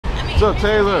What's up,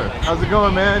 Taylor? How's it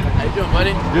going, man? How you doing,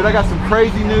 buddy? Dude, I got some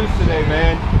crazy news today,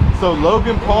 man. So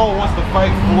Logan Paul wants to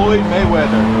fight Floyd Mayweather.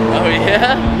 Oh,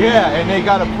 yeah? Yeah, and they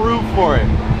got approved for it.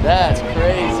 That's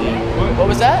crazy. What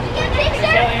was that?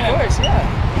 Of course, yeah.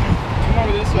 Come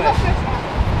over this way.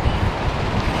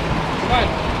 Come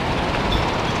on.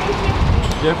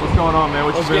 Jeff, what's going on, man?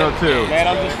 What you been up to? Man,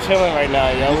 I'm just chilling right now,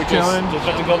 yo. Just chilling? Just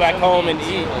about to go back home and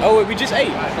eat. Oh, wait, we just ate.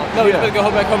 No, we're gonna go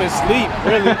back home and sleep.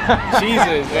 Really?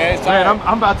 Jesus, man. It's Man,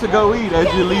 I'm about to go eat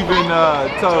as you're leaving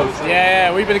Toast. Yeah,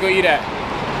 where you better go eat at?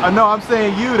 No, I'm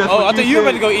saying you. That's Oh, what I thought you were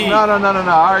about to go eat. No.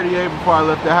 I already ate before I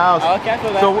left the house. Oh, okay, I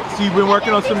feel that. So you've been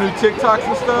working on some new TikToks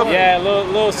and stuff? Yeah, a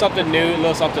little something new,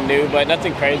 but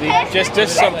nothing crazy. Just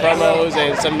some promos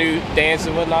and some new dance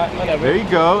and whatnot. Whatever. There you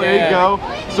go. There you go.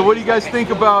 So what do you guys think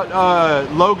about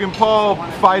Logan Paul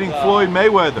fighting Floyd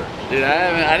Mayweather? Dude,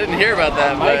 I didn't hear about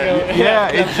that, but Yeah,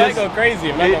 it might go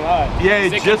crazy. I'm not gonna lie.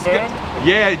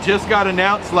 Yeah, it just got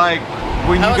announced like.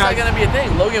 When how you is guys, that gonna be a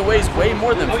thing? Logan weighs way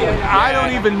more than Floyd. I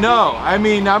don't even know. I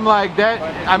mean, I'm like that.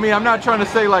 I mean, I'm not trying to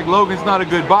say like Logan's not a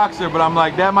good boxer, but I'm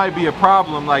like that might be a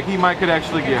problem. Like he might could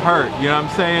actually get hurt. You know what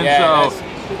I'm saying? Yeah, so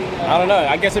I don't know.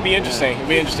 I guess it'd be interesting. It'd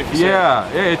be interesting for sure. Yeah,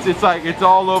 it's like it's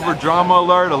all over drama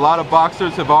alert. A lot of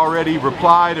boxers have already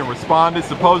replied and responded.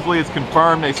 Supposedly it's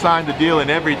confirmed they signed the deal and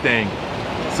everything.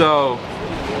 So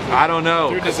I don't know.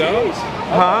 Through DAZN?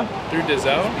 Huh? Through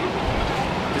DAZN?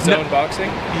 DAZN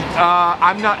boxing?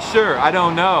 I'm not sure. I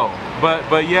don't know.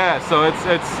 But yeah, so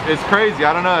it's crazy.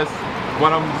 I don't know. It's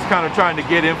what I'm just kind of trying to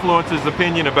get influencers'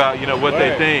 opinion about, you know, what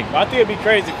they think. I think it'd be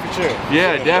crazy for sure.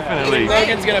 Yeah, definitely.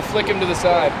 Logan's gonna flick him to the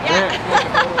side.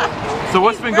 Yeah. So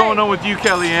what's been going on with you,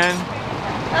 Kelianne?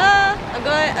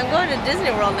 I'm going to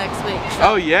Disney World next week.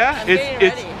 So oh yeah?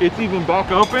 It's even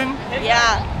back open?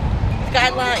 Yeah.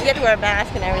 Skyline, you have to wear a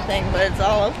mask and everything, but it's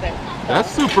all open. That's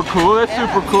super cool. That's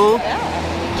super cool. Yeah.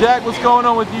 Jack, what's going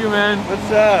on with you, man? What's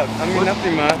up? I mean,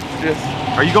 nothing much. Just.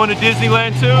 Are you going to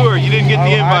Disneyland too, or you didn't get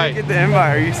the invite? I didn't get the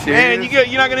invite. Are you serious? Man,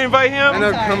 you're not gonna invite him?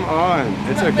 No, come on.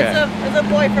 It's okay. It's a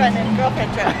boyfriend and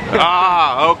girlfriend trip.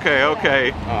 Ah,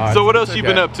 okay. So what else you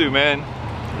been up to, man?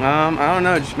 I don't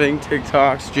know. Just making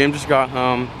TikToks. Jim just got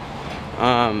home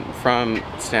from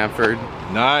Stanford.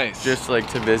 Nice. Just like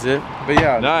to visit. But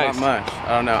yeah, nice. Not much. I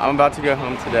don't know. I'm about to go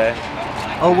home today.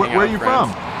 Oh, where are you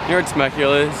from? Near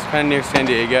Temecula, is kind of near San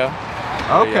Diego.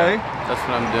 Okay. Yeah, that's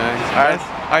what I'm doing.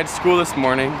 I had school this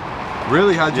morning.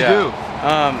 Really? How'd you do?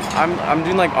 I'm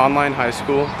doing like online high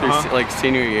school through like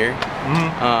senior year.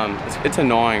 It's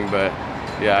annoying, but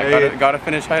yeah, gotta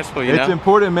finish high school. You know? It's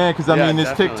important, man, because I mean this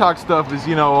definitely. TikTok stuff is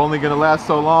only gonna last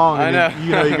so long. And I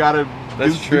know. You gotta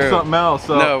do something else.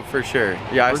 So. No, for sure.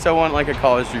 Yeah, I still want like a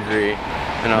college degree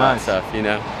and all that stuff. You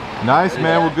know. Nice,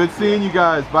 man. Well, good seeing you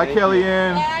guys. Bye,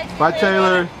 Kelianne. Bye,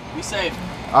 Taylor. Be safe.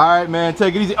 All right, man.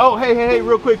 Take it easy. Oh, hey,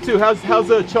 real quick too. How's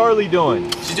Charlie doing?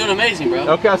 She's doing amazing, bro.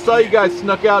 Okay, I saw you guys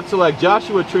snuck out to like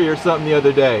Joshua Tree or something the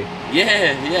other day.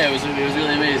 Yeah, it was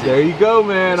really amazing. There you go,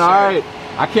 man. All right.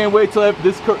 I can't wait till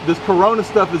this Corona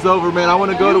stuff is over, man. I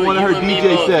want to go to one of her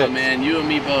DJ sets. Man, you and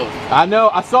me both. I know.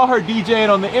 I saw her DJing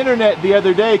on the internet the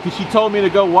other day because she told me to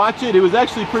go watch it. It was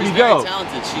actually pretty dope. She's very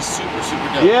talented. She's super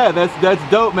dope. Yeah, that's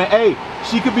dope, man. Hey,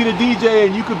 she could be the DJ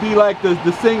and you could be like the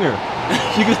singer.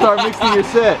 She can start mixing your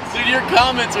sets. Dude, your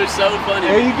comments are so funny.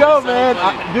 There you go, man.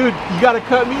 Dude, you got to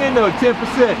cut me in though, 10%.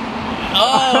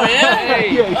 Oh, yeah.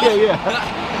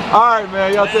 Yeah. All right,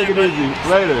 man. Y'all take it easy.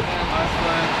 Later.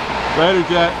 Later,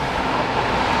 Jack.